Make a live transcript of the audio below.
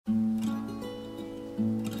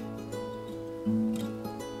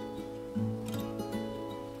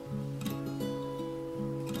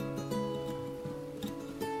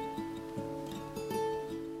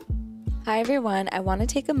Hi everyone, I want to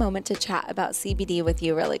take a moment to chat about CBD with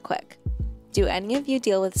you really quick. Do any of you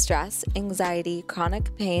deal with stress, anxiety,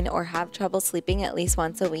 chronic pain, or have trouble sleeping at least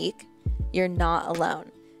once a week? You're not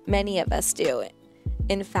alone. Many of us do.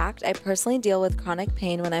 In fact, I personally deal with chronic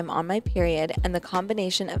pain when I'm on my period, and the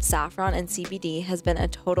combination of saffron and CBD has been a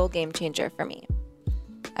total game changer for me.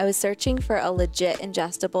 I was searching for a legit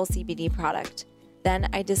ingestible CBD product. Then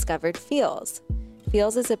I discovered Feals.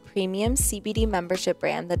 Feals is a premium CBD membership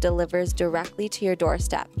brand that delivers directly to your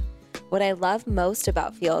doorstep. What I love most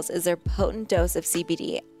about Feals is their potent dose of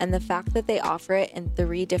CBD and the fact that they offer it in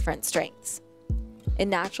 3 different strengths. It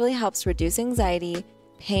naturally helps reduce anxiety,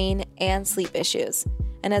 pain, and sleep issues.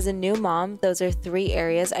 And as a new mom, those are 3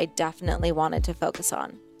 areas I definitely wanted to focus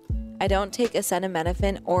on. I don't take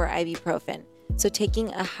acetaminophen or ibuprofen, so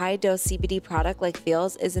taking a high-dose CBD product like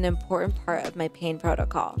Feals is an important part of my pain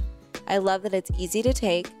protocol. I love that it's easy to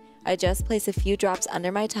take. I just place a few drops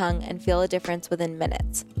under my tongue and feel a difference within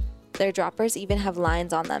minutes. Their droppers even have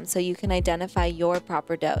lines on them so you can identify your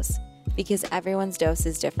proper dose, because everyone's dose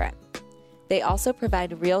is different. They also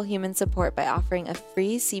provide real human support by offering a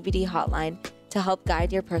free CBD hotline to help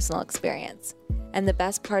guide your personal experience. And the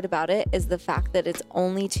best part about it is the fact that it's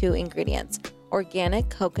only 2 ingredients: organic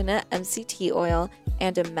coconut MCT oil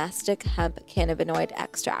and domestic hemp cannabinoid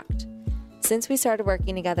extract. Since we started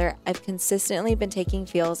working together, I've consistently been taking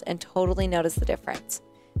Feals and totally noticed the difference.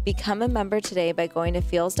 Become a member today by going to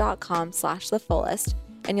feals.com/thefullest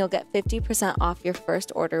and you'll get 50% off your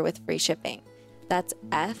first order with free shipping. That's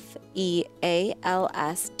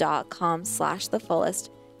feals.com/thefullest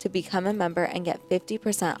to become a member and get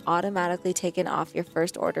 50% automatically taken off your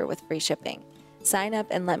first order with free shipping. Sign up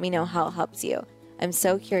and let me know how it helps you. I'm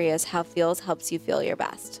so curious how Feals helps you feel your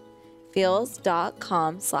best.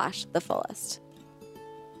 Feals.com/thefullest.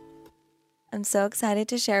 I'm so excited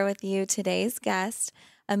to share with you today's guest,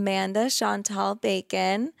 Amanda Chantal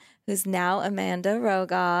Bacon, who's now Amanda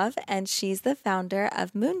Rogoff, and she's the founder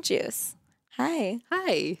of Moon Juice. Hi.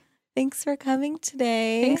 Hi. Thanks for coming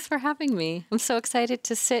today. Thanks for having me. I'm so excited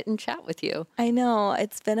to sit and chat with you. I know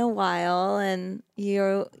it's been a while, and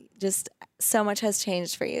so much has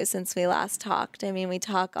changed for you since we last talked. I mean, we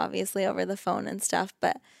talk obviously over the phone and stuff,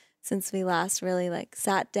 but since we last really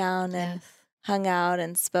sat down and hung out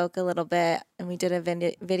and spoke a little bit, and we did a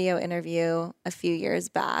video interview a few years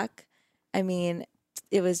back. I mean,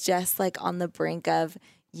 it was just on the brink of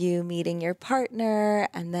you meeting your partner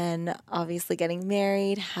and then obviously getting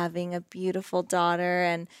married, having a beautiful daughter,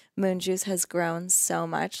 and Moon Juice has grown so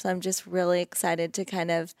much. So I'm just really excited to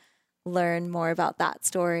kind of learn more about that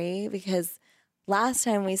story, because last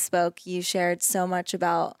time we spoke, you shared so much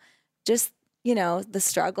about just the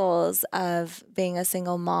struggles of being a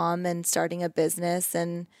single mom and starting a business,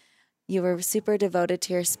 and you were super devoted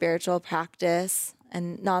to your spiritual practice.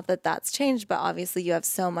 And not that that's changed, but obviously you have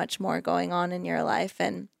so much more going on in your life,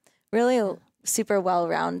 and really a super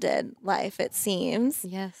well-rounded life, it seems.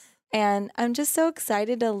 Yes. And I'm just so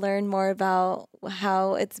excited to learn more about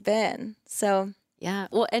how it's been. So yeah.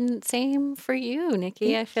 Well, and same for you,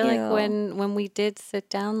 Nikki. I feel like when we did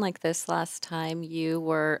sit down like this last time, you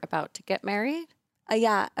were about to get married.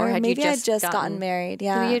 Yeah. Or maybe I had just gotten married.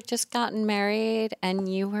 Yeah. You had just gotten married and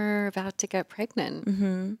you were about to get pregnant.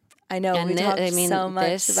 Mm-hmm. I know. And we talked so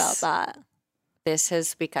much about that. This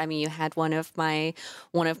has become, you had one of my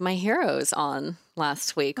heroes on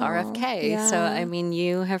last week, RFK. Yeah. So,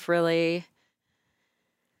 you have really...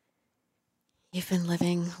 You've been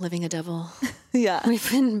living a double. Yeah. We've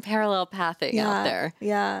been parallel pathing out there.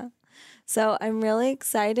 Yeah. So I'm really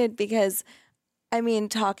excited because,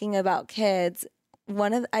 talking about kids,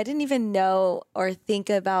 I didn't even know or think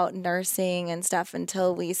about nursing and stuff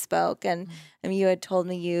until we spoke. And you had told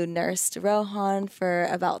me you nursed Rohan for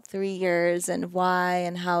about 3 years, and why,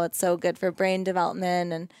 and how it's so good for brain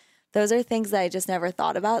development. And those are things that I just never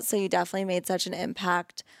thought about. So you definitely made such an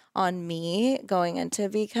impact on me going into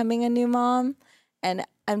becoming a new mom. And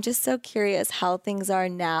I'm just so curious how things are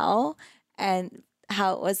now and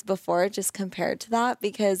how it was before, just compared to that,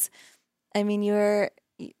 because I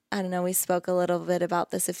don't know, we spoke a little bit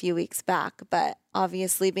about this a few weeks back, but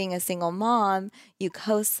obviously being a single mom, you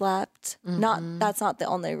co-slept. That's not the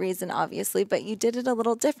only reason, obviously, but you did it a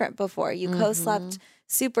little different before. You co-slept,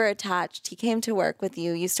 super attached. He came to work with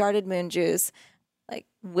you. You started Moon Juice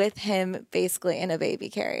with him basically in a baby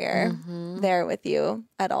carrier there with you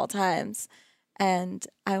at all times. And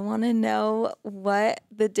I want to know what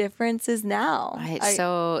the difference is now. Right.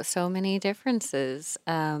 So many differences.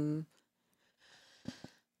 At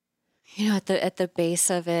the base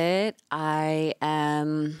of it, I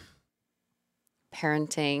am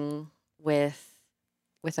parenting with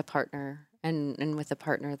a partner and with a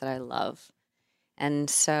partner that I love. And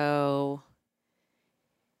so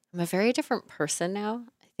I'm a very different person now.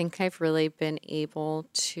 I think I've really been able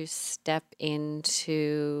to step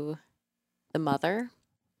into the mother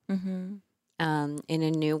in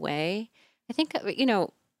a new way. I think,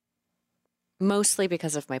 mostly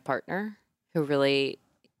because of my partner, who really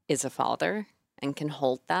is a father and can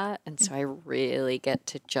hold that. And so I really get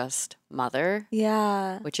to just mother.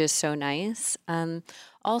 Yeah. Which is so nice.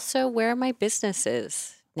 Also, where my business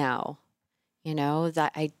is now,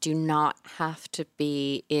 that I do not have to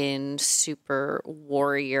be in super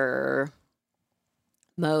warrior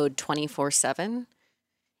mode 24/7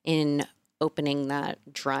 in opening that,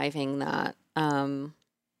 driving that.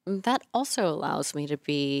 That also allows me to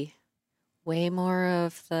be way more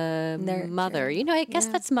of the mother. I guess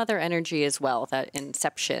that's mother energy as well, that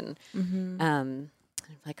inception,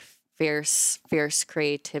 like fierce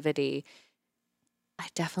creativity. I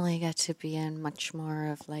definitely get to be in much more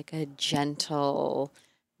of like a gentle,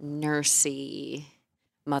 nursey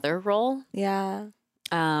mother role. Yeah.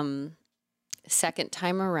 Second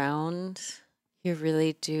time around, you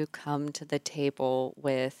really do come to the table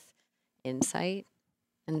with insight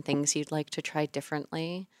and things you'd like to try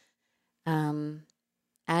differently.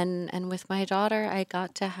 And with my daughter, I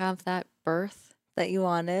got to have that birth that you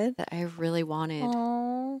wanted, that I really wanted.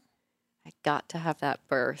 Aww. I got to have that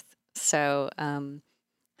birth. So,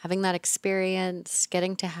 having that experience,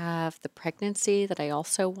 getting to have the pregnancy that I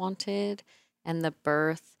also wanted, and the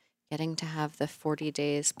birth, getting to have the 40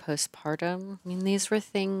 days postpartum. I mean, these were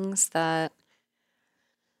things that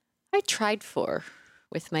I tried for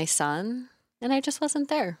with my son, and I just wasn't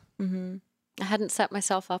there. I hadn't set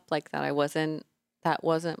myself up like that. That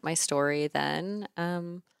wasn't my story then.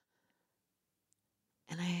 And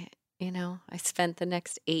I spent the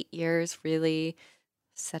next 8 years really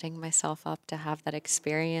setting myself up to have that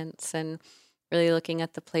experience and really looking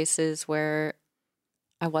at the places where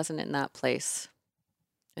I wasn't in that place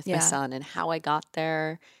with my son and how I got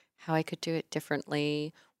there, how I could do it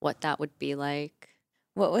differently, what that would be like.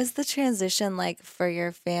 What was the transition like for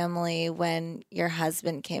your family when your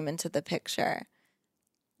husband came into the picture?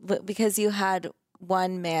 Because you had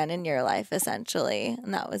one man in your life essentially,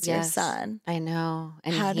 and that was your son. I know.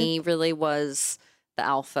 And he really was the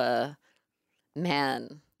alpha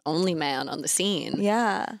man, only man on the scene.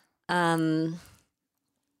 Yeah.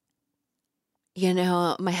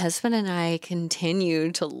 My husband and I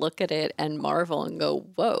continue to look at it and marvel and go,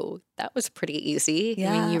 whoa, that was pretty easy.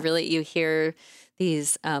 Yeah. I mean, you hear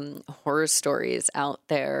these horror stories out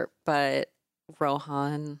there, but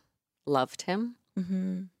Rohan loved him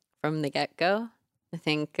from the get-go. I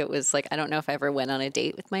think it was like, I don't know if I ever went on a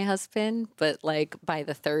date with my husband, but like by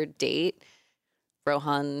the third date,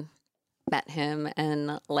 Rohan met him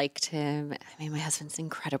and liked him. I mean, my husband's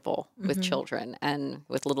incredible with children and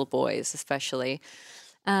with little boys, especially.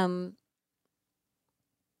 And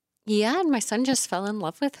my son just fell in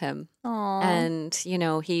love with him. Aww. And,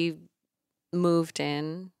 he moved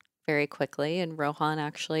in very quickly, and Rohan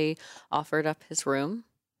actually offered up his room.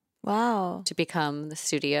 Wow. To become the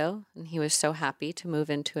studio. And he was so happy to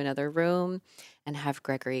move into another room and have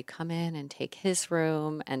Gregory come in and take his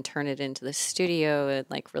room and turn it into the studio, and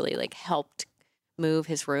really helped move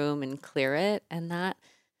his room and clear it. And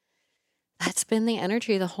that's been the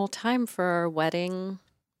energy the whole time for our wedding.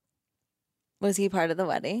 Was he part of the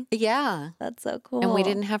wedding? Yeah. That's so cool. And we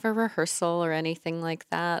didn't have a rehearsal or anything like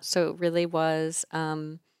that. So it really was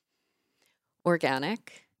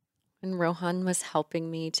organic. And Rohan was helping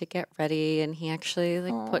me to get ready, and he actually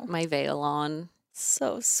put my veil on.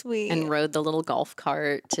 So sweet. And rode the little golf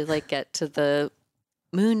cart to get to the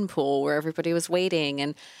moon pool where everybody was waiting.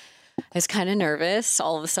 And I was kind of nervous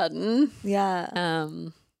all of a sudden. Yeah.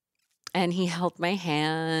 And he held my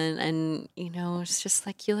hand, and it's just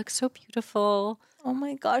like, you look so beautiful. Oh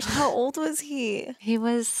my gosh, how old was he? He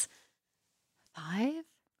was 5.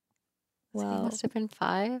 Wow. He must have been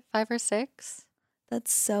 5 or 6.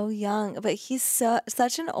 That's so young, but he's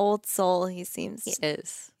such an old soul. He seems. He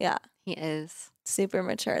is. Yeah. He is. Super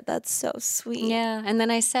mature. That's so sweet. Yeah. And then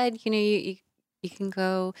I said, you can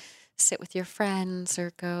go sit with your friends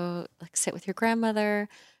or go sit with your grandmother,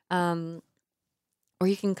 or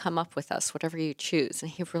you can come up with us, whatever you choose. And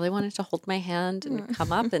he really wanted to hold my hand and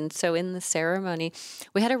come up. And so in the ceremony,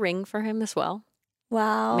 we had a ring for him as well.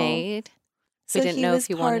 Wow. Made. So we didn't know if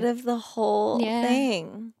he was part wanted of the whole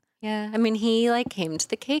thing. Yeah. I mean, he came to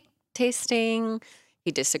the cake tasting.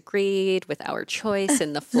 He disagreed with our choice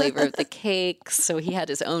in the flavor of the cake. So he had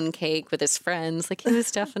his own cake with his friends. He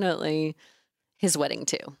was definitely his wedding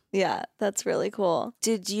too. Yeah, that's really cool.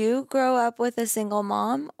 Did you grow up with a single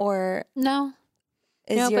mom or? No.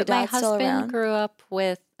 Is No, your but my dad still husband around? grew up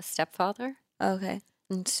with a stepfather. Okay.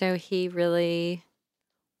 And so he really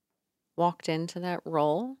walked into that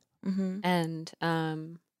role Mm-hmm. and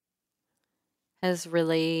has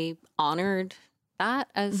really honored that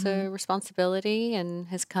as Mm-hmm. a responsibility and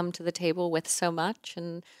has come to the table with so much.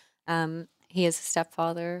 And he is a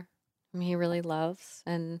stepfather whom he really loves,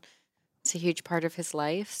 and it's a huge part of his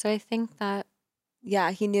life. So I think that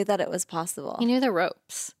Yeah, he knew that it was he possible. knew the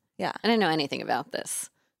ropes. Yeah. I didn't know anything about this.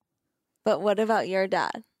 But what about your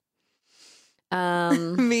dad?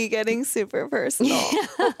 Um, Me getting super personal.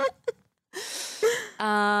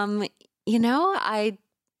 um,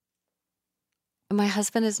 my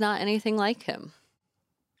husband is not anything like him.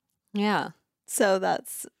 Yeah. So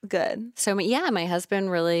that's good. So yeah, my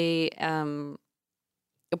husband really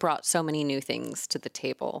brought so many new things to the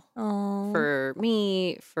table Oh. for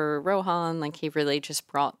me, for Rohan. Like he really just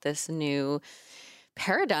brought this new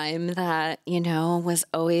paradigm that, was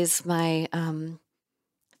always my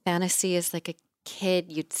fantasy as like a kid.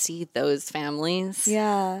 You'd see those families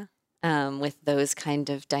Yeah. with those kind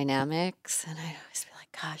of dynamics. And I'd always be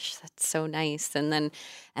like, gosh, that's so nice. And then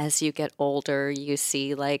as you get older, you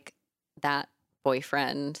see like that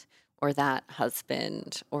boyfriend or that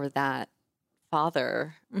husband or that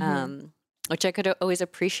father, Mm-hmm. which I could always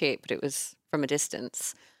appreciate, but it was from a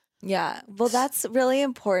distance. Yeah. Well, that's really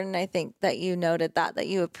important. I think that you noted that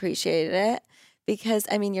you appreciated it because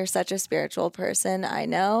I mean, you're such a spiritual person, I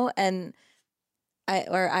know, and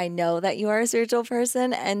I know that you are a spiritual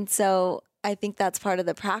person. And so I think that's part of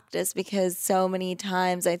the practice because so many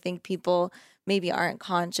times I think people maybe aren't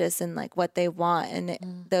conscious in like what they want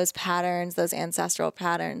and those patterns, those ancestral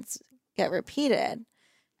patterns get repeated.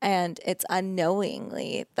 And it's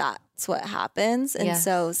unknowingly that's what happens. And Yes.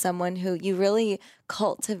 so someone who you really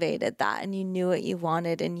cultivated that and you knew what you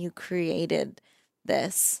wanted and you created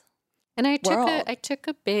this And I world. took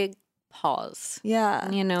a big pause. Yeah.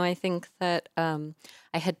 I think that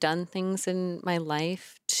I had done things in my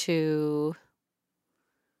life to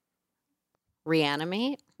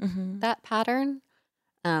reanimate Mm-hmm. that pattern.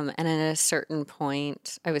 And at a certain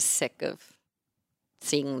point, I was sick of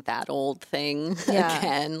seeing that old thing Yeah.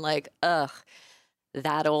 again. Like, ugh,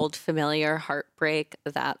 that old familiar heartbreak,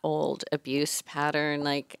 that old abuse pattern.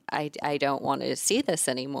 Like, I don't want to see this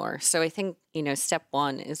anymore. So I think, step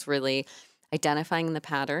one is really identifying the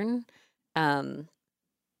pattern. And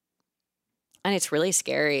it's really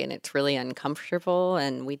scary and it's really uncomfortable,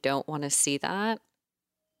 and we don't want to see that.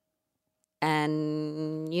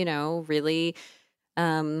 And, really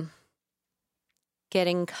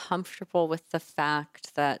getting comfortable with the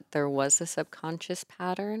fact that there was a subconscious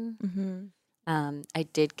pattern. Mm-hmm. I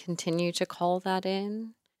did continue to call that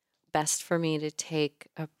in. Best for me to take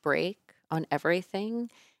a break on everything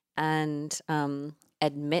and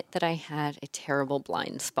admit that I had a terrible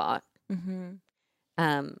blind spot. Mm-hmm.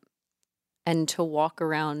 And to walk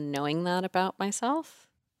around knowing that about myself.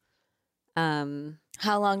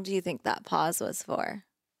 How long do you think that pause was for?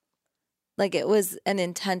 Like it was an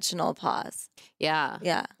intentional pause. Yeah.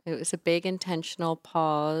 Yeah. It was a big intentional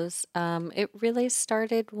pause. It really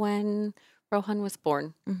started when Rohan was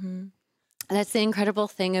born. Mm-hmm. And that's the incredible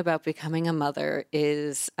thing about becoming a mother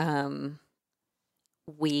is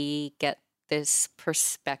we get this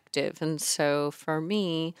perspective. And so for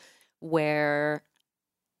me, where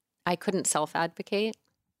I couldn't self-advocate,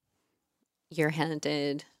 you're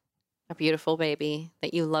handed a beautiful baby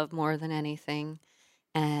that you love more than anything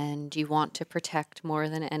and you want to protect more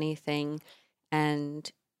than anything.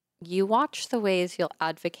 And you watch the ways you'll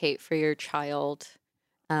advocate for your child.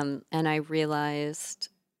 And I realized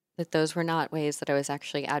that those were not ways that I was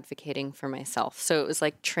actually advocating for myself. So it was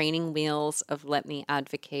like training wheels of let me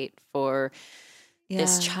advocate for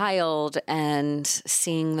this child, and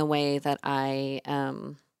seeing the way that I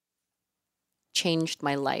changed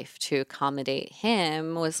my life to accommodate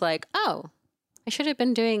him was like, oh, I should have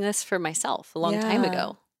been doing this for myself a long time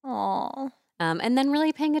ago. Aww. And then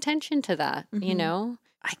really paying attention to that, Mm-hmm.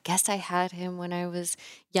 I guess I had him when I was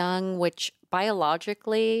young, which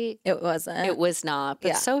biologically It wasn't. it was not,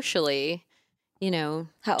 but socially, How old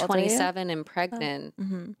are you? 27 and pregnant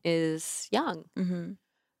Mm-hmm. is young.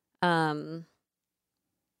 Mm-hmm.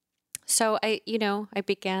 So I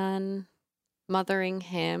began mothering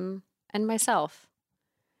him and myself,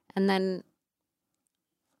 and then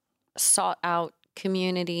sought out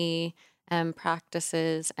community and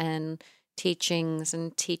practices and teachings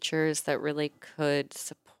and teachers that really could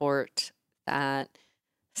support that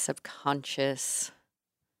subconscious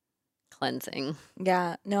cleansing.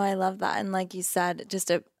 Yeah. No, I love that. And like you said,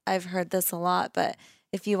 I've heard this a lot, but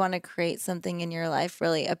if you want to create something in your life,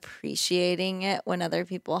 really appreciating it when other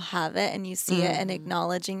people have it and you see it and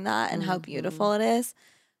acknowledging that and how beautiful it is,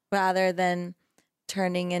 rather than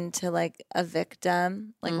turning into like a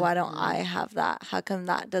victim. Like, why don't I have that? How come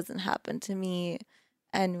that doesn't happen to me?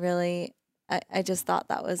 And really, I just thought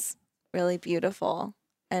that was really beautiful.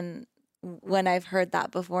 And when I've heard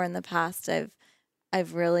that before in the past,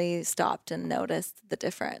 I've really stopped and noticed the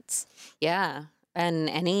difference. Yeah. And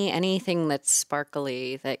anything that's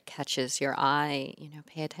sparkly that catches your eye,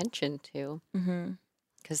 pay attention to,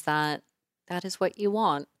 because that is what you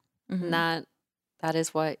want, and that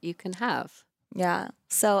is what you can have. Yeah.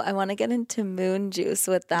 So I want to get into Moon Juice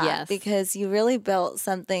with that because you really built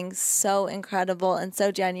something so incredible and so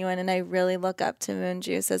genuine. And I really look up to Moon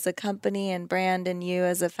Juice as a company and brand and you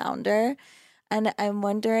as a founder. And I'm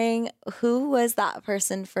wondering, who was that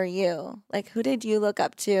person for you? Like, who did you look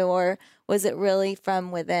up to, or was it really from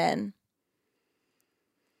within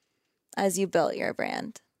as you built your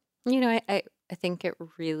brand? I think it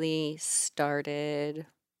really started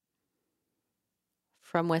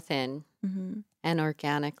from within and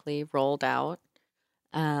organically rolled out.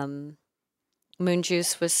 Moon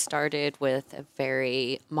Juice was started with a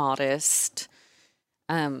very modest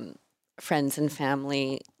friends and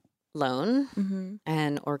family loan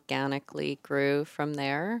and organically grew from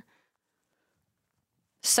there.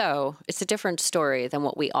 So it's a different story than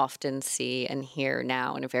what we often see and hear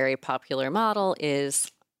now. And a very popular model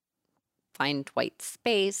is find white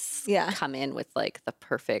space, come in with like the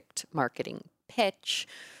perfect marketing pitch,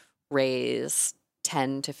 raise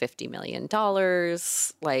 $10 to $50 million,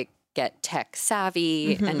 like get tech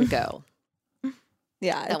savvy and go.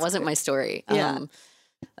 Yeah. That wasn't my story.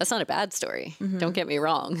 That's not a bad story. Don't get me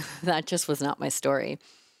wrong. That just was not my story.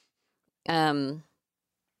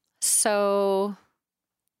 So,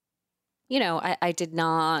 I did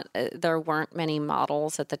not, there weren't many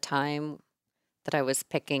models at the time that I was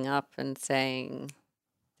picking up and saying,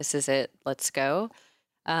 this is it, let's go.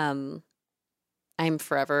 I'm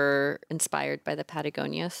forever inspired by the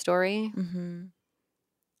Patagonia story.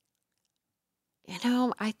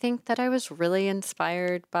 I think that I was really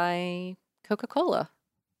inspired by Coca-Cola.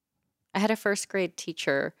 I had a first grade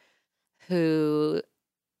teacher who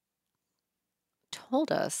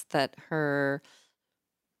told us that her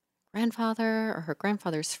grandfather or her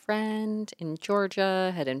grandfather's friend in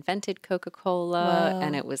Georgia had invented Coca-Cola.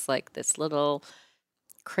 And it was like this little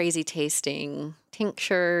crazy tasting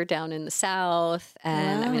tincture down in the South.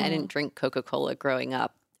 And I mean, I didn't drink Coca-Cola growing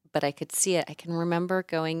up, but I could see it. I can remember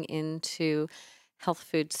going into health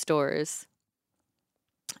food stores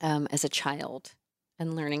as a child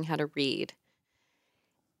and learning how to read.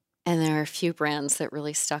 And there are a few brands that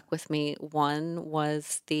really stuck with me. One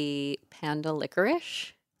was the Panda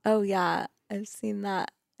licorice. Oh, yeah. I've seen that.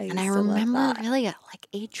 I remember really at like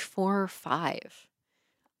age 4 or 5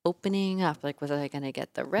 opening up, like, was I going to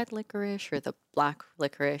get the red licorice or the black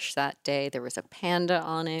licorice that day? There was a panda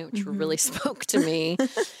on it, which really spoke to me.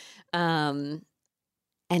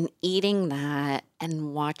 And eating that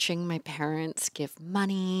and watching my parents give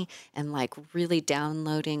money and like really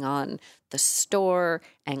downloading on the store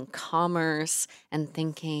and commerce and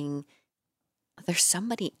thinking, there's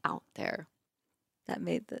somebody out there that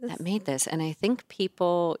made this. And I think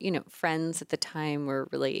people, friends at the time were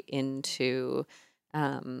really into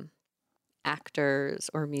actors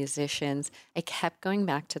or musicians. I kept going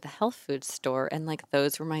back to the health food store and like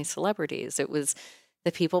those were my celebrities. It was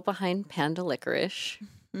the people behind Panda Licorice.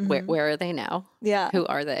 Where are they now? Yeah. Who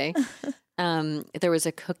are they? There was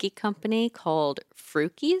a cookie company called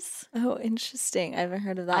Frukies. Oh, interesting. I haven't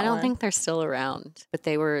heard of that. I don't think they're still around, but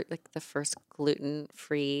they were like the first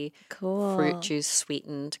gluten-free fruit juice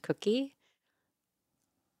sweetened cookie.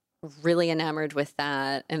 Really enamored with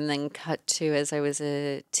that. And then cut to as I was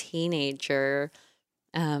a teenager,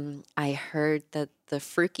 I heard that the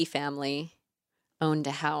Fruki family owned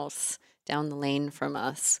a house down the lane from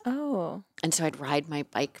us. Oh. And so I'd ride my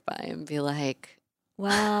bike by and be like,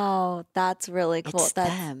 wow, that's really cool. It's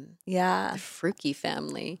them. Yeah. The Fruki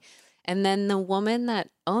family. And then the woman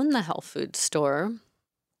that owned the health food store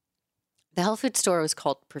was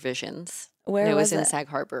called Provisions. Where was it? It was in Sag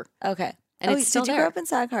Harbor. Okay. And it's still did you grow up in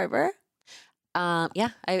Sag Harbor? Yeah,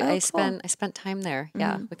 I cool. spent time there.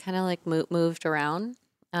 Yeah, we kind of like moved around.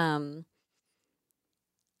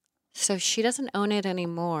 So she doesn't own it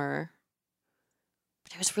anymore.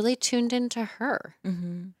 But I was really tuned into her.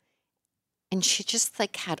 And she just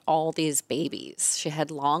like had all these babies. She had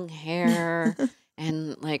long hair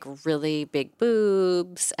and like really big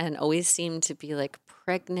boobs and always seemed to be like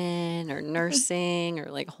pregnant or nursing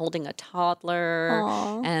or like holding a toddler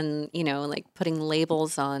Aw. and, you know, like putting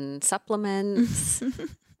labels on supplements.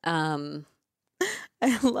 Um,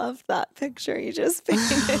 I love that picture you just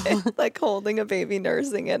painted, like holding a baby,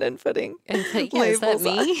 nursing it, and putting and yeah, is that labels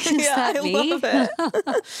on. me? Is Yeah, that I me? love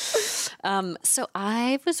it. So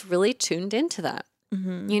I was really tuned into that.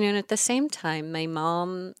 Mhm. You know, and at the same time, my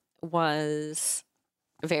mom was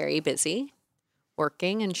very busy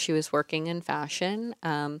working, and she was working in fashion,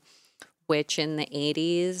 which in the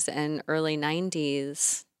 80s and early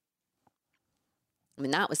 90s, I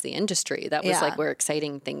mean, that was the industry. That was like Yeah, where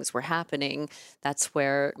exciting things were happening. That's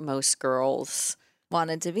where most girls,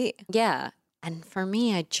 wanted to be. yeah. And for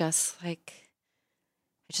me, I just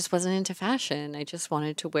wasn't into fashion. I just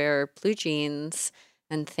wanted to wear blue jeans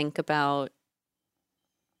and think about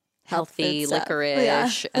Health food healthy stuff. Yeah.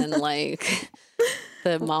 licorice and like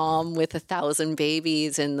the mom with 1,000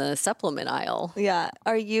 babies in the supplement aisle. Yeah.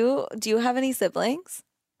 Do you have any siblings?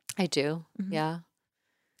 I do. Mhm. Yeah.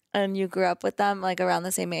 And you grew up with them like around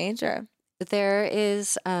the same age, or? There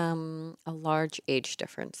is a large age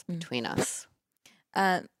difference Mm. between us.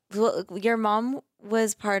 Well, your mom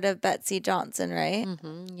was part of Betsy Johnson, right?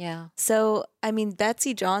 Yeah. So, I mean,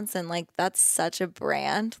 Betsy Johnson, like that's such a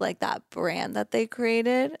brand, like that brand that they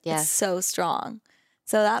created. Yes. It's so strong.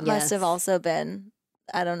 So that must have Yes. also been,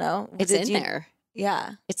 I don't know. It's Did in you? there.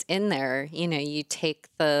 Yeah. It's in there. You know, you take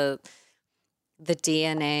the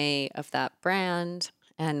DNA of that brand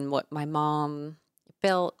and what my mom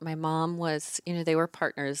built. My mom was, you know, they were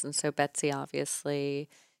partners. And so Betsy obviously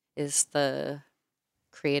is the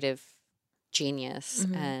creative genius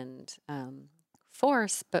Mhm. and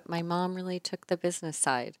force, but my mom really took the business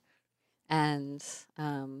side and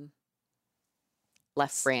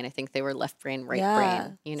left brain. I think they were left brain, right Yeah.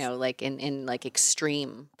 brain, you know, like in like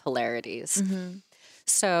extreme polarities. Mm-hmm.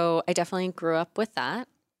 So I definitely grew up with that,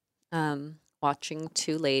 watching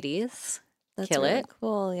two ladies That's kill really it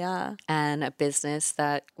cool. Yeah. and a business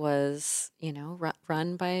that was, you know,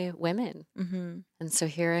 run by women. Mm-hmm. And so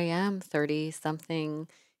here I am 30 something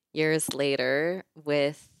years later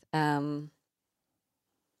with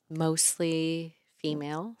mostly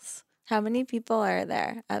females. How many people are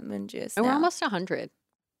there at Moon Juice And we're now? almost 100.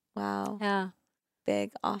 Wow. Yeah.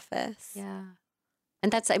 Big office. Yeah.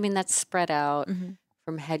 And that's, I mean, that's spread out Mm-hmm.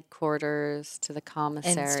 from headquarters to the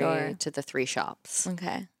commissary In-store. to the 3 shops.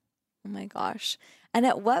 Okay. Oh my gosh. And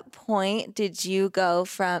at what point did you go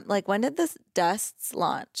from, like, when did the dusts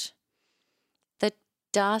launch? The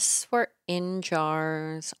dusts were in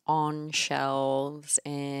jars on shelves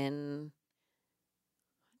in,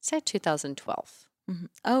 I'd say 2012. Mm-hmm.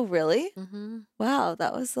 Oh, really? Mm-hmm. Wow.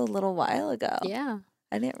 That was a little while ago. Yeah.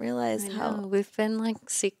 I didn't realize I how. know. We've been like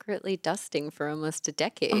secretly dusting for almost a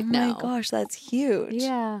decade Oh now. my gosh. That's huge.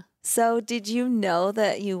 Yeah. So did you know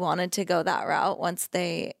that you wanted to go that route once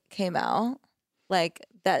they came out? Like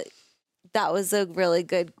that was a really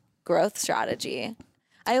good growth strategy.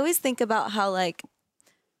 I always think about how like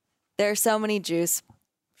there's so many juice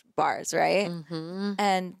bars, right? Mm-hmm.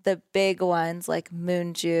 And the big ones like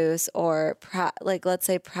Moon Juice or like let's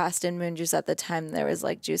say Preston Moon Juice at the time there was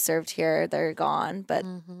like juice served here, they're gone, but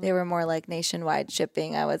they were more like nationwide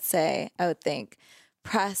shipping, I would think.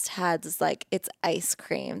 Pressed has like its ice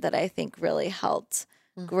cream that I think really helped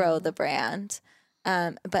grow the brand.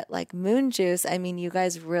 But like Moon Juice, I mean, you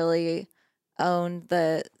guys really owned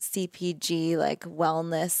the CPG like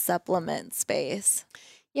wellness supplement space.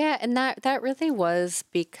 Yeah, and that really was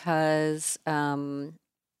because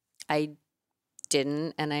I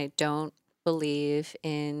didn't and I don't believe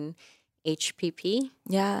in HPP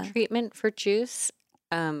Yeah. treatment for juice.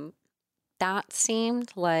 That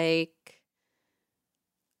seemed like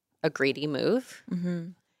a greedy move. Mm-hmm.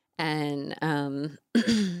 And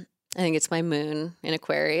I think it's my moon in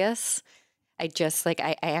Aquarius. I just like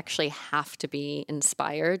I actually have to be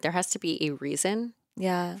inspired. There has to be a reason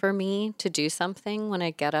Yeah. for me to do something when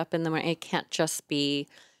I get up in the morning. It can't just be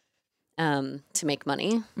to make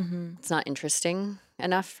money. Mm-hmm. It's not interesting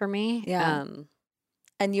enough for me. Yeah.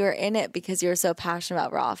 And you were in it because you were so passionate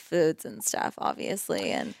about raw foods and stuff,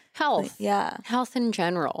 obviously. And Health. yeah. Health in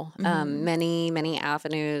general. Mhm. Many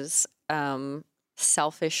avenues.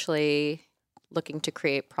 Selfishly looking to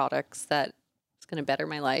create products that is going to better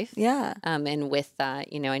my life. Yeah. And with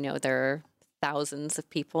that, you know, I know there are thousands of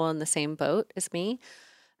people in the same boat as me.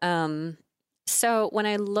 So when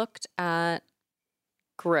I looked at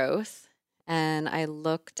growth and I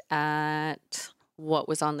looked at what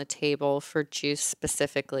was on the table for juice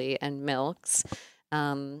specifically and milks,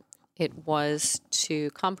 It was to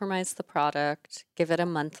compromise the product, give it a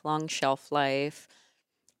month-long shelf life,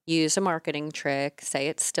 use a marketing trick, say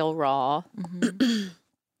it's still raw,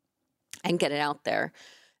 and get it out there.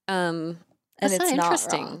 And That's it's not not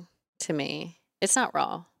interesting raw. to me. It's not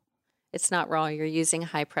raw. It's not raw. You're using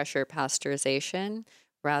high pressure pasteurization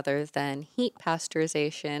rather than heat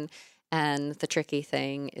pasteurization. And the tricky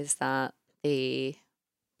thing is that the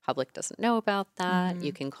public doesn't know about that.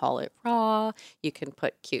 You can call it raw. You can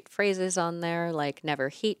put cute phrases on there like never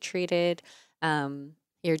heat treated.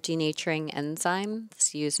 You're denaturing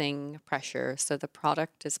enzymes using pressure. So the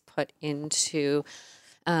product is put into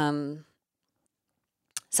something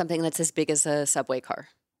that's as big as a subway car.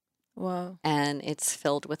 Whoa. And it's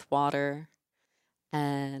filled with water,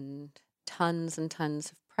 and tons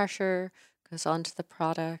of pressure goes onto the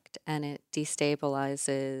product, and it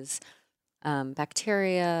destabilizes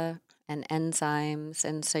bacteria and enzymes.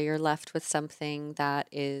 And so you're left with something that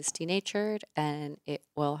is denatured, and it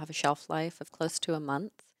will have a shelf life of close to a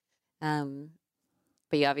month. But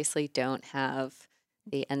you obviously don't have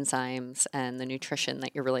the enzymes and the nutrition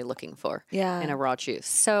that you're really looking for in a raw juice.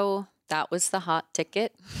 So that was the hot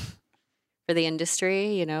ticket for the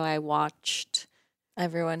industry. You know, I watched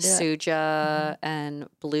everyone do Suja and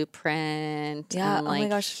Blueprint. Yeah. And Oh my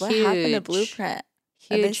gosh. What huge, happened to Blueprint?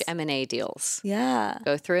 huge M&A deals Yeah.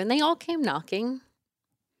 go through, and they all came knocking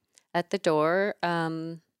at the door.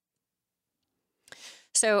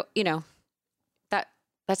 So, you know,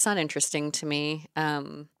 that's not interesting to me.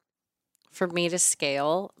 For me to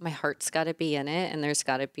scale, my heart's got to be in it, and there's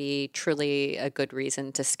got to be truly a good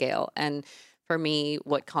reason to scale. And for me,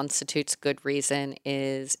 what constitutes good reason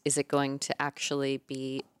is it going to actually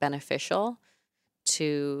be beneficial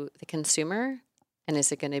to the consumer, and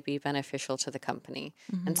is it going to be beneficial to the company?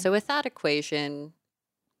 And so with that equation,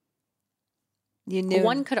 you knew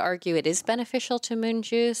one could argue it is beneficial to Moon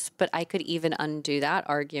Juice, but I could even undo that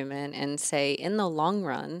argument and say in the long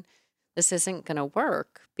run, this isn't going to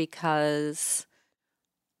work because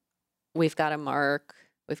we've got a mark,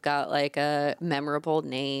 we've got like a memorable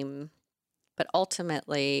name, but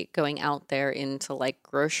ultimately going out there into like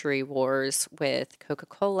grocery wars with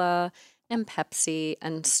Coca-Cola and Pepsi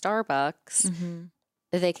and Starbucks,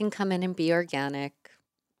 they can come in and be organic.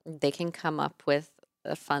 They can come up with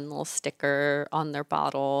a fun little sticker on their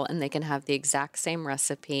bottle, and they can have the exact same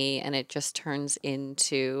recipe, and it just turns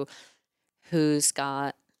into who's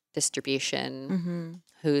got distribution,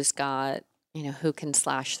 who's got, you know, who can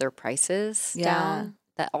slash their prices down.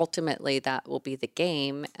 That ultimately that will be the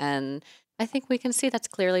game. And I think we can see that's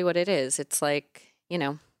clearly what it is. It's like, you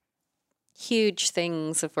know, huge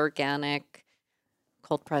things of organic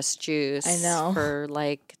cold pressed juice I know. for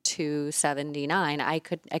like $2.79. I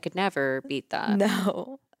could never beat that.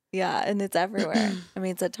 No. Yeah, and it's everywhere. I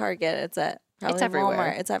mean, it's at Target, it's at probably everywhere.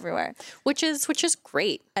 Walmart, it's everywhere. Which is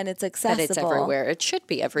great. And it's accessible. That it's everywhere. It should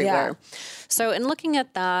be everywhere. So in looking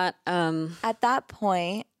at that, at that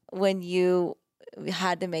point when you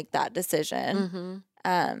had to make that decision,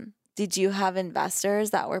 did you have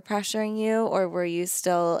investors that were pressuring you, or were you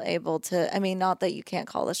still able to, I mean, not that you can't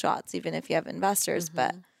call the shots even if you have investors,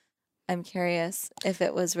 but I'm curious if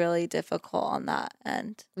it was really difficult on that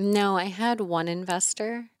end. No, I had one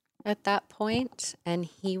investor at that point, and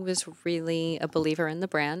he was really a believer in the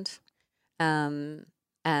brand, and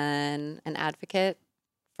an advocate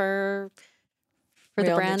for the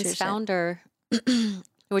Real brand's nutrition. founder,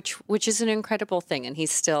 which is an incredible thing. And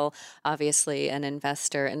he's still obviously an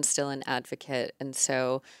investor and still an advocate, and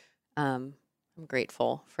so I'm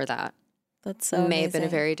grateful for that. That's so May have been a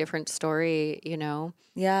amazing. very different story, you know,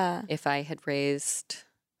 Yeah. if I had raised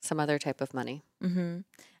some other type of money.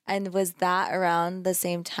 And was that around the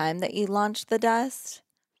same time that you launched the Dust,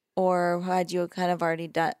 or had you kind of already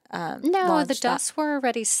done? No, the launched that? Dusts were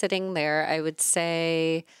already sitting there. I would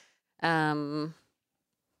say in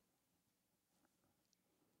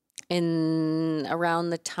around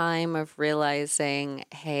the time of realizing,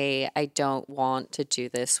 hey, I don't want to do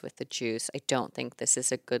this with the juice. I don't think this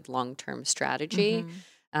is a good long-term strategy.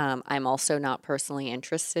 I'm also not personally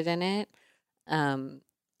interested in it.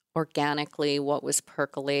 Organically, what was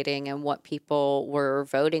percolating and what people were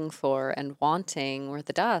voting for and wanting were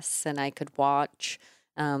the Dusts. And I could watch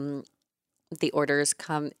the orders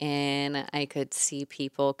come in. I could see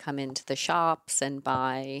people come into the shops and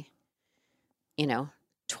buy, you know,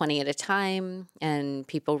 20 at a time, and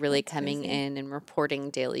people really That's coming crazy. in and reporting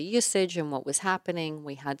daily usage and what was happening.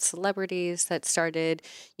 We had celebrities that started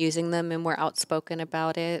using them and were outspoken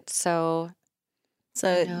about it. So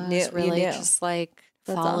So you know, it was really you knew. just like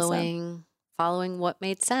That's following what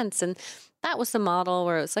made sense. And that was the model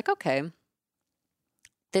where it was like, okay,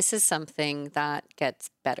 this is something that gets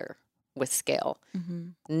better with scale.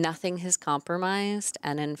 Nothing has compromised.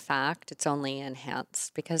 And in fact, it's only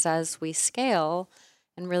enhanced because as we scale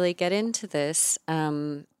and really get into this,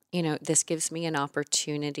 this gives me an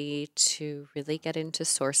opportunity to really get into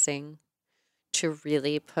sourcing, to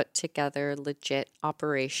really put together legit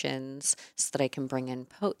operations so that I can bring in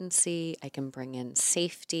potency, I can bring in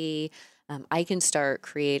safety. I can start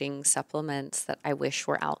creating supplements that I wish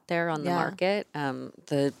were out there on the market.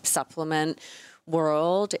 The supplement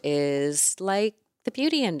world is like the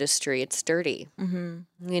beauty industry. It's dirty.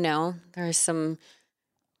 There's some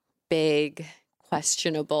big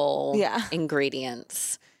questionable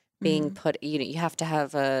ingredients being put. You have to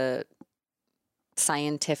have a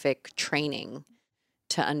scientific training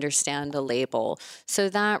to understand a label. So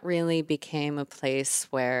that really became a place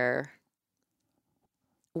where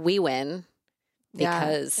we win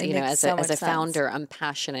because, as a founder, I'm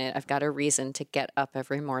passionate. I've got a reason to get up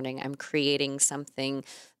every morning. I'm creating something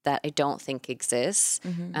that I don't think exists.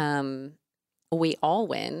 We all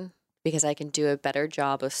win because I can do a better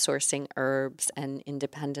job of sourcing herbs and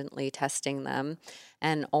independently testing them.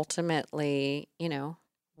 And ultimately,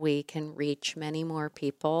 we can reach many more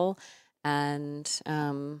people and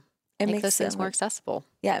make those things more accessible.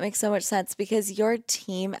 Yeah, it makes so much sense because your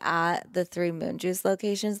team at the 3 Moon Juice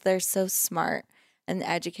locations, they're so smart and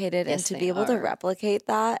educated. Yes, and to be able to replicate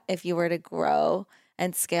that if you were to grow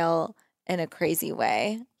and scale in a crazy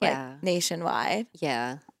way, like nationwide.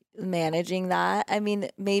 Yeah. Managing that. I mean,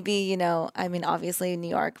 maybe, obviously New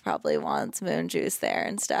York probably wants Moon Juice there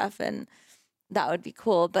and stuff, and that would be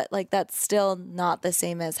cool. But like, that's still not the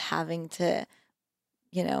same as having to,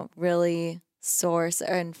 really source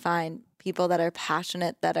and find people that are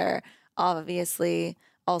passionate, that are obviously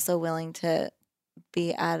also willing to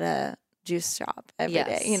be at a juice shop every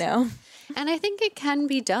day, And I think it can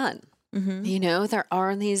be done. There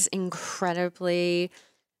are these incredibly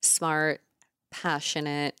smart,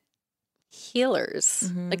 passionate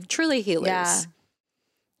healers, like truly healers. Yeah.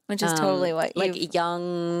 Which is totally what like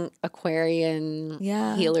young Aquarian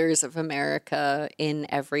healers of America in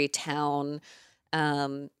every town,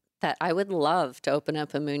 that I would love to open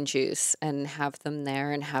up a Moon Juice and have them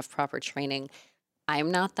there and have proper training.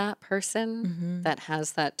 I'm not that person that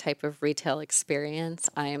has that type of retail experience.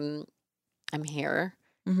 I'm here.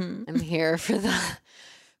 I'm here for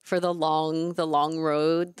the long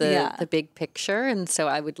road, the big picture. And so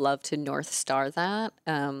I would love to North Star that.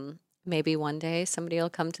 Maybe one day somebody will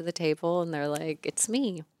come to the table and they're like, it's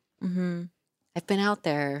me. I've been out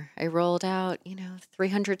there. I rolled out,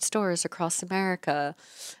 300 stores across America.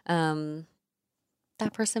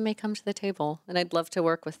 That person may come to the table and I'd love to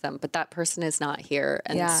work with them, but that person is not here.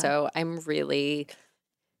 And so I'm really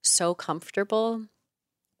so comfortable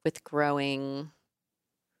with growing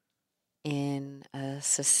in a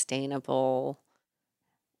sustainable,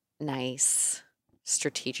 nice,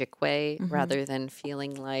 strategic way rather than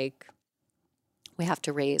feeling like we have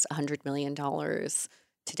to raise $100 million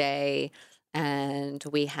today and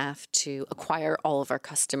we have to acquire all of our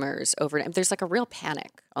customers overnight. There's like a real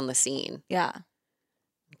panic on the scene. Yeah.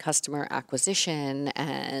 Customer acquisition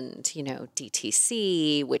and,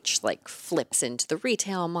 DTC, which like flips into the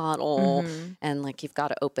retail model and like you've got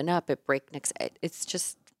to open up at breakneck. It's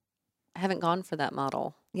just, I haven't gone for that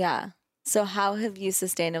model. Yeah. So how have you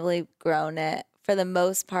sustainably grown it for the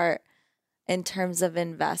most part in terms of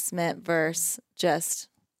investment versus just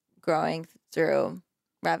growing through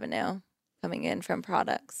revenue coming in from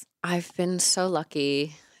products? I've been so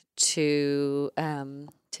lucky to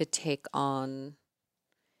take on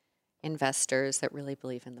investors that really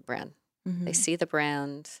believe in the brand. They see the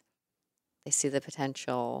brand, they see the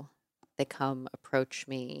potential, they come approach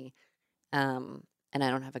me, and I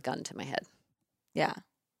don't have a gun to my head. Yeah.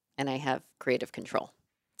 And I have creative control.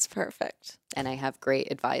 It's perfect. And I have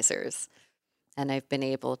great advisors. And I've been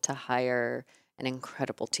able to hire an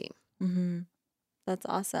incredible team. That's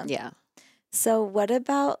awesome. Yeah. So what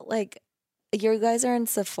about like, you guys are in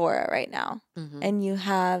Sephora right now and you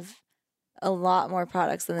have a lot more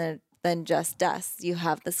products than just dust. You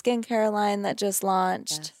have the skincare line that just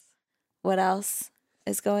launched. Yes. What else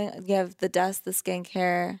is going? You have the dust, the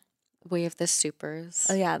skincare. We have the supers.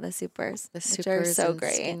 Oh yeah, the supers. The which supers are so and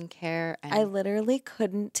great. Skincare. And I literally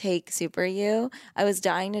couldn't take Super You. I was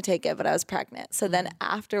dying to take it, but I was pregnant. So then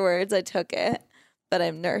afterwards I took it, but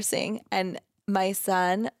I'm nursing. And my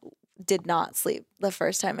son did not sleep the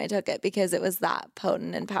first time I took it because it was that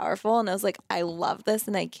potent and powerful. And I was like, I love this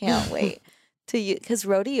and I can't wait to use, because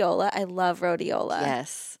rhodiola, I love rhodiola.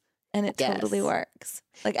 Yes. And it totally works.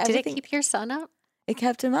 Like Did it keep your son up? It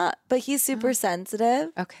kept him up, but he's super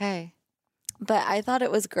sensitive. Okay. But I thought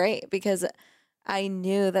it was great because I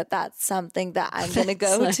knew that that's something that I'm going to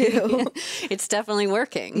go Like, to. it's definitely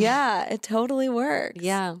working. Yeah, it totally works.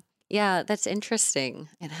 Yeah. Yeah, that's interesting.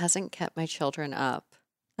 It hasn't kept my children up.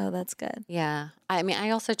 Oh, that's good. Yeah. I mean, I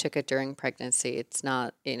also took it during pregnancy. It's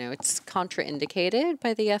not, it's contraindicated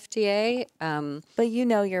by the FDA. But you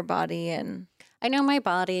know your body and I know my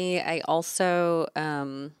body. I also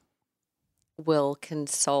will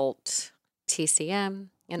consult TCM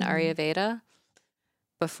and Ayurveda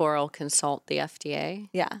before I'll consult the FDA.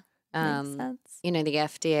 yeah, makes sense. The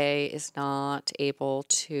FDA is not able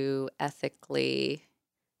to ethically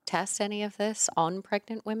test any of this on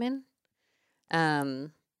pregnant women.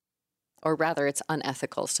 Or rather, it's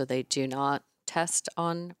unethical, so they do not test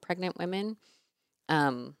on pregnant women.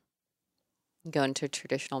 Go into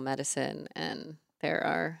traditional medicine, and there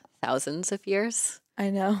are thousands of years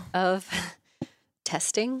I know. of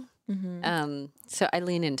testing. So I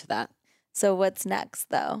lean into that. So what's next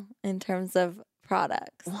though in terms of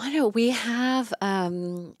products? What do we have?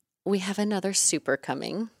 We have another super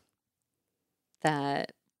coming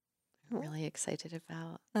that I'm really excited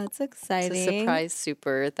about. That's exciting. It's a surprise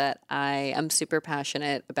super that I am super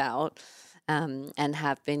passionate about and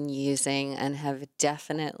have been using and have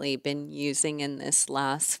definitely been using in this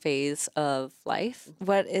last phase of life.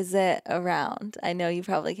 What is it around? I know you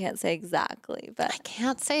probably can't say exactly, but I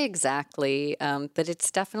can't say exactly, but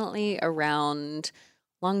it's definitely around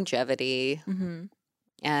longevity.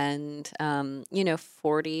 And,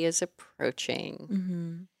 40 is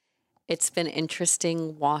approaching. It's been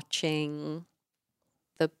interesting watching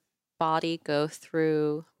the body go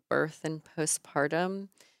through birth and postpartum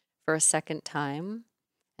for a second time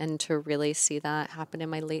and to really see that happen in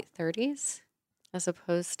my late 30s as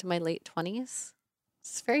opposed to my late 20s.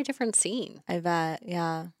 It's a very different scene. I bet,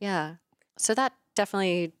 yeah. Yeah. So that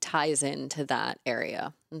definitely ties into that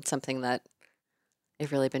area and something that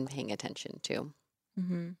I've really been paying attention to.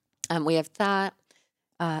 We have that.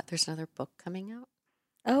 There's another book coming out.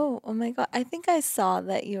 Oh my God. I think I saw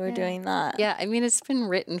that you were doing that. Yeah, I mean, it's been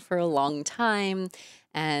written for a long time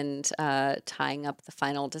and tying up the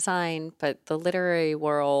final design, but the literary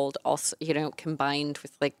world also, combined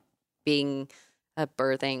with like being a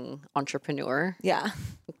birthing entrepreneur. Yeah.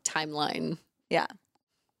 Timeline. Yeah.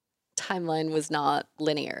 Timeline was not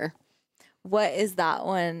linear. What is that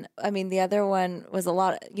one? I mean, the other one was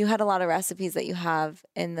you had a lot of recipes that you have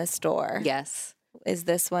in the store. Yes. Is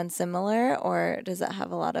this one similar or does it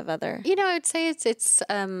have a lot of other? I'd say it's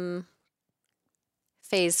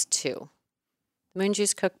phase 2. The Moon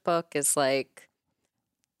Juice Cookbook is like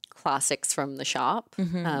classics from the shop.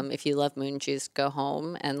 If you love moon juice, go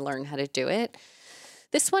home and learn how to do it.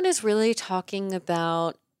 This one is really talking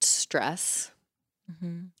about stress,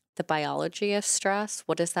 the biology of stress.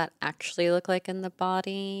 What does that actually look like in the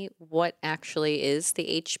body? What actually is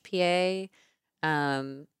the HPA?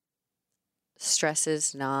 Stress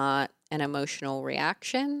is not an emotional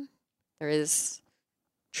reaction. There is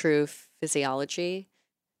true physiology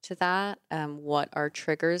to that. What are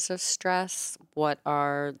triggers of stress? What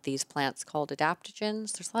are these plants called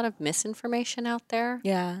adaptogens? There's a lot of misinformation out there.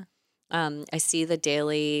 Yeah. I see the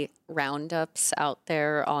daily roundups out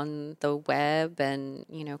there on the web and,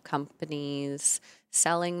 companies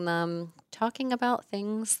selling them, talking about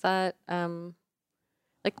things that,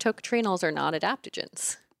 like tocotrienols are not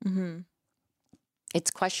adaptogens. It's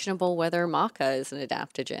questionable whether maca is an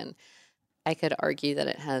adaptogen. I could argue that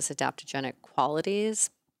it has adaptogenic qualities,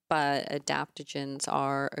 but adaptogens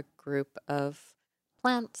are a group of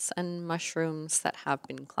plants and mushrooms that have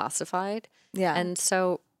been classified. Yeah. And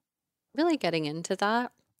so really getting into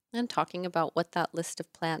that and talking about what that list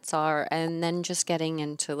of plants are and then just getting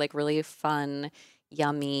into like really fun,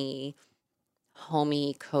 yummy,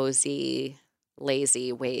 homey, cozy,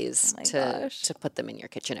 lazy ways to put them in your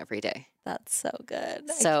kitchen every day. That's so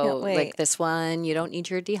good. So I can't wait. like this one, you don't need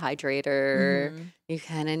your dehydrator. You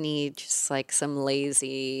kind of need just like some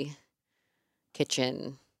lazy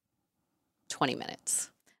kitchen 20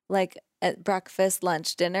 minutes. Like at breakfast,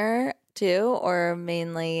 lunch, dinner too, or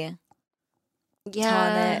mainly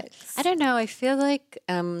tonics? I don't know. I feel like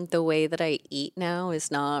the way that I eat now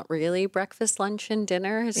is not really breakfast, lunch, and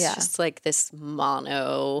dinner. It's just like this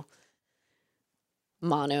mono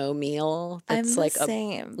meal. That's I'm like the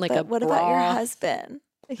same. like but a what about your broth. husband?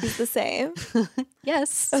 He's the same.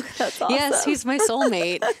 Yes. That's awesome. Yes, he's my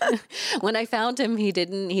soulmate. When I found him, he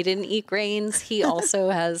didn't eat grains. He also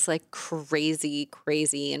has like crazy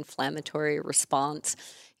inflammatory response.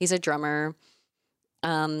 He's a drummer.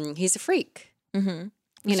 He's a freak.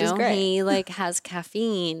 Which is great. He like has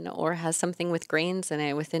caffeine or has something with grains in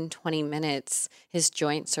it. Within 20 minutes, his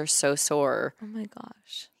joints are so sore. Oh my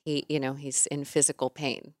gosh. He's in physical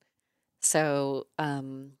pain. So,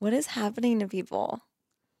 What is happening to people?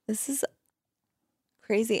 This is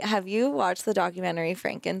crazy. Have you watched the documentary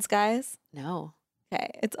Frankenskies? no. Okay,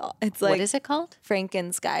 it's What like is it called?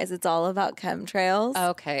 Frankenskies. It's all about chemtrails.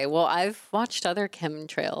 Okay. Well, I've watched other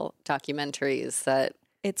chemtrail documentaries that,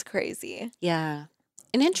 It's crazy. yeah.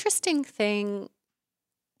 An interesting thing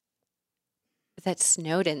that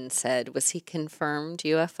Snowden said was he confirmed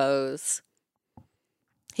UFOs.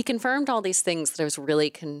 He confirmed all these things that I was really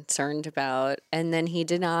concerned about, and then he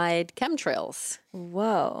denied chemtrails.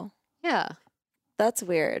 Whoa, Yeah. that's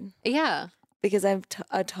weird Yeah. because I'm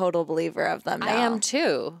a total believer of them now. I am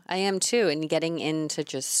too. And getting into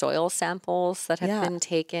just soil samples that have been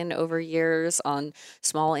taken over years on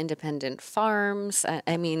small independent farms.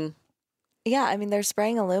 I mean, Yeah, I mean, they're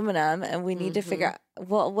spraying aluminum, and we need to figure out,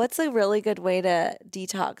 well, what's a really good way to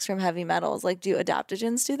detox from heavy metals? Like, do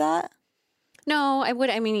adaptogens do that? no, I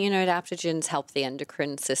mean, adaptogens help the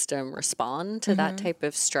endocrine system respond to that type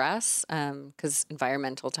of stress because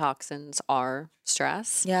environmental toxins are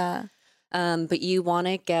stress. Yeah. But you want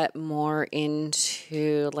to get more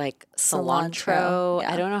into like cilantro.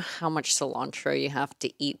 Yeah. I don't know how much cilantro you have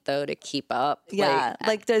to eat though to keep up. Yeah.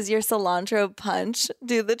 Like, does your cilantro punch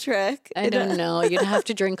do the trick? I don't know. You'd have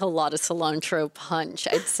to drink a lot of cilantro punch.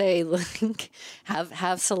 I'd say like have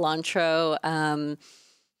cilantro.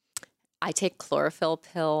 I take chlorophyll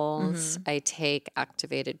pills. I take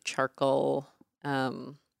activated charcoal.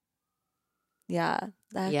 Yeah.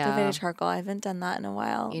 The activated charcoal. I haven't done that in a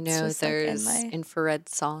while. There's infrared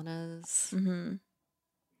saunas.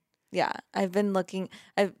 Yeah. I've been looking.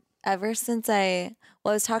 Ever since I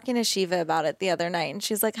was talking to Shiva about it the other night, and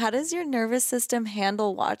she's like, how does your nervous system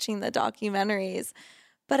handle watching the documentaries?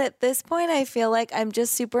 But at this point, I feel like I'm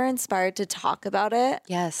just super inspired to talk about it.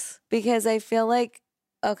 Yes. Because I feel like,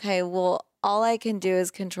 okay, well, all I can do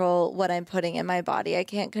is control what I'm putting in my body. I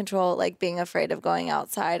can't control like being afraid of going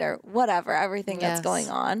outside or whatever, everything that's going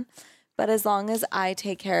on. But as long as I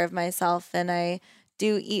take care of myself and I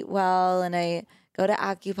do eat well and I go to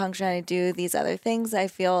acupuncture and I do these other things, I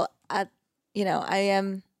feel I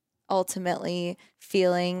am ultimately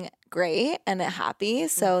feeling great and happy.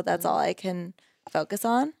 So that's all I can focus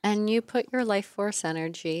on. And you put your life force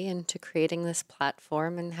energy into creating this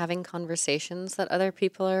platform and having conversations that other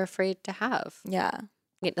people are afraid to have. Yeah.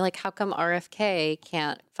 Like, how come RFK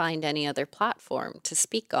can't find any other platform to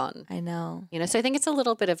speak on? I know. So I think it's a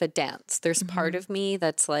little bit of a dance. There's part of me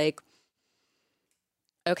that's like,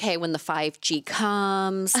 okay, when the 5G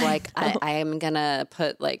comes, like I am going to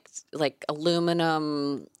put like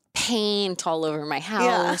aluminum paint all over my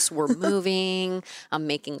house. Yeah. We're moving. I'm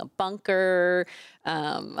making a bunker.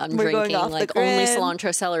 I'm drinking like only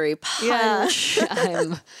cilantro celery punch.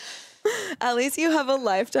 Yeah. At least you have a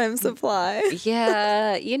lifetime supply.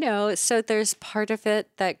 Yeah. So there's part of it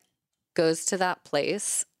that goes to that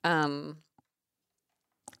place. And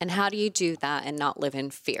how do you do that and not live in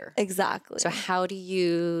fear? Exactly. So how do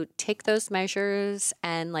you take those measures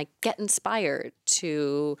and like get inspired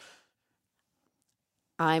to,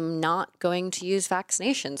 I'm not going to use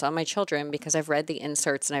vaccinations on my children because I've read the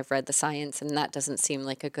inserts and I've read the science and that doesn't seem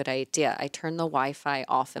like a good idea. I turn the Wi-Fi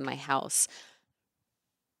off in my house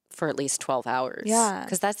for at least 12 hours. Yeah.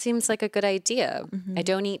 Because that seems like a good idea. I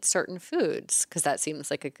don't eat certain foods because that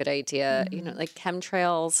seems like a good idea. Like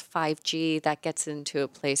chemtrails, 5G, that gets into a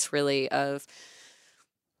place really of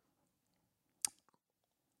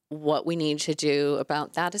what we need to do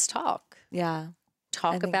about that is talk. Yeah.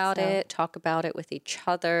 Talk about it. Talk about it with each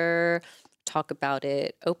other. Talk about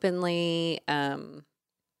it openly. You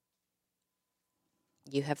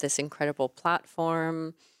have this incredible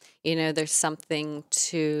platform. There's something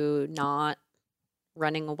to not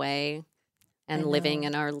running away and living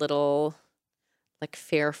in our little like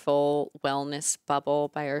fearful wellness bubble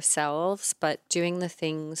by ourselves, but doing the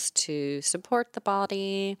things to support the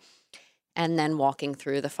body and then walking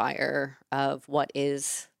through the fire of what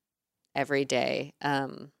is every day. I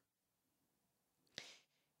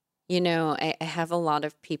have a lot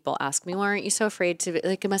of people ask me, why aren't you so afraid to be,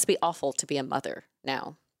 like, it must be awful to be a mother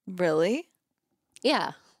now. Really?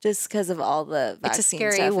 Yeah. Just because of all the vaccine It's a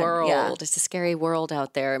scary world. It's a scary world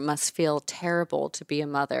out there. It must feel terrible to be a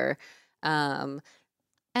mother. And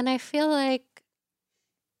I feel like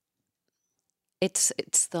it's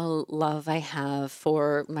the love I have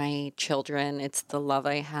for my children. It's the love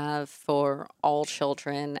I have for all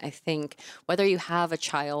children. I think whether you have a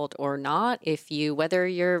child or not, whether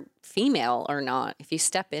you're female or not, if you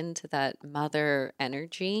step into that mother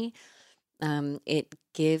energy, it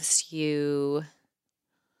gives you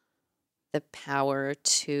the power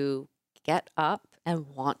to get up and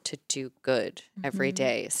want to do good every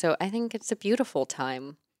day. So I think it's a beautiful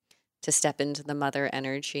time to step into the mother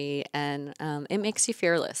energy, and it makes you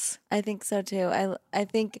fearless. I think so too. I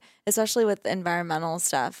think especially with environmental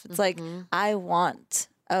stuff, it's like I want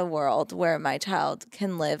a world where my child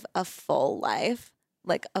can live a full life,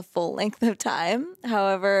 like a full length of time,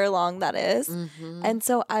 however long that is. And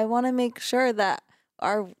so I want to make sure that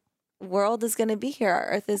our world is going to be here, our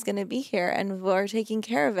earth is going to be here, and we're taking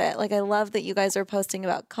care of it. Like I love that you guys are posting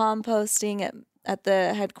about composting at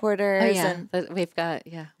the headquarters. Oh yeah, And we've got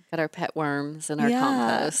our pet worms and our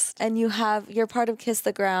compost. And you're part of Kiss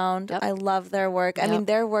the Ground. Yep. I love their work. I mean,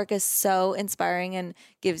 their work is so inspiring and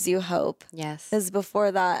gives you hope. Yes. Because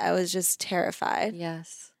before that, I was just terrified.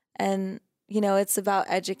 Yes. And, you know, it's about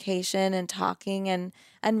education and talking, and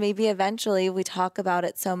maybe eventually we talk about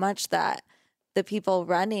it so much that the people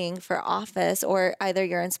running for office, or either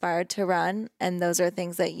you're inspired to run and those are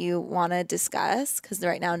things that you want to discuss, because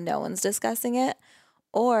right now no one's discussing it,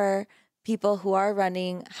 or people who are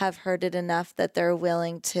running have heard it enough that they're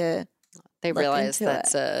willing to realize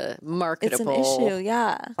that's a marketable it's an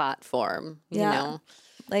issue, platform, you know?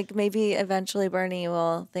 Like maybe eventually Bernie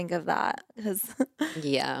will think of that, because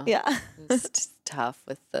yeah. It's just tough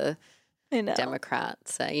with the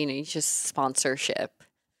Democrats, just sponsorship.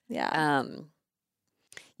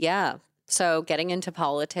 So getting into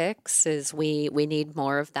politics is we need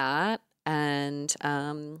more of that, and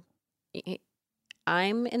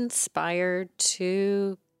I'm inspired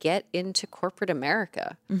to get into corporate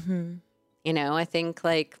America. You know, I think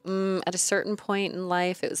like at a certain point in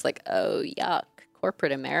life, it was like, oh, yuck,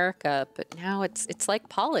 corporate America. But now it's like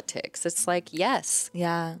politics. It's like, yes,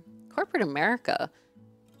 corporate America.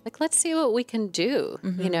 Like, let's see what we can do.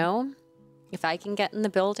 You know, if I can get in the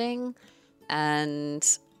building and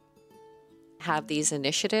have these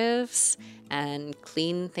initiatives and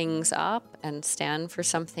clean things up and stand for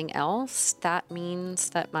something else, that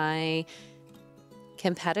means that my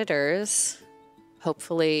competitors,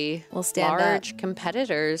 hopefully large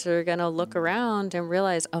competitors, are going to look around and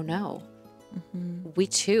realize, oh no, we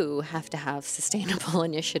too have to have sustainable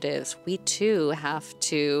initiatives. We too have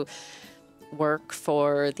to work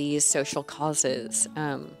for these social causes.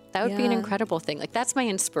 That would be an incredible thing. Like, that's my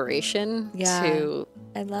inspiration to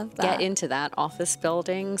I love that. Get into that office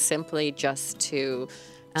building, simply just to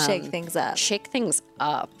shake things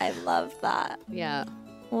up. I love that. Yeah.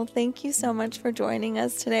 Well, thank you so much for joining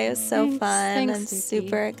us today. It was so fun. Thanks, I'm Suki.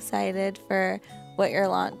 super excited for what you're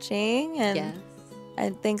launching.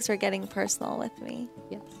 And thanks for getting personal with me.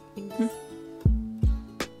 Yes. Thanks.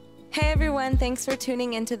 Hey everyone, thanks for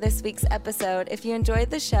tuning into this week's episode. If you enjoyed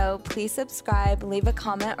the show, please subscribe, leave a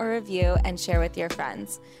comment or review, and share with your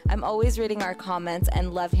friends. I'm always reading our comments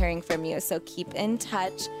and love hearing from you, so keep in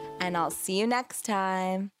touch, and I'll see you next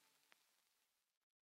time.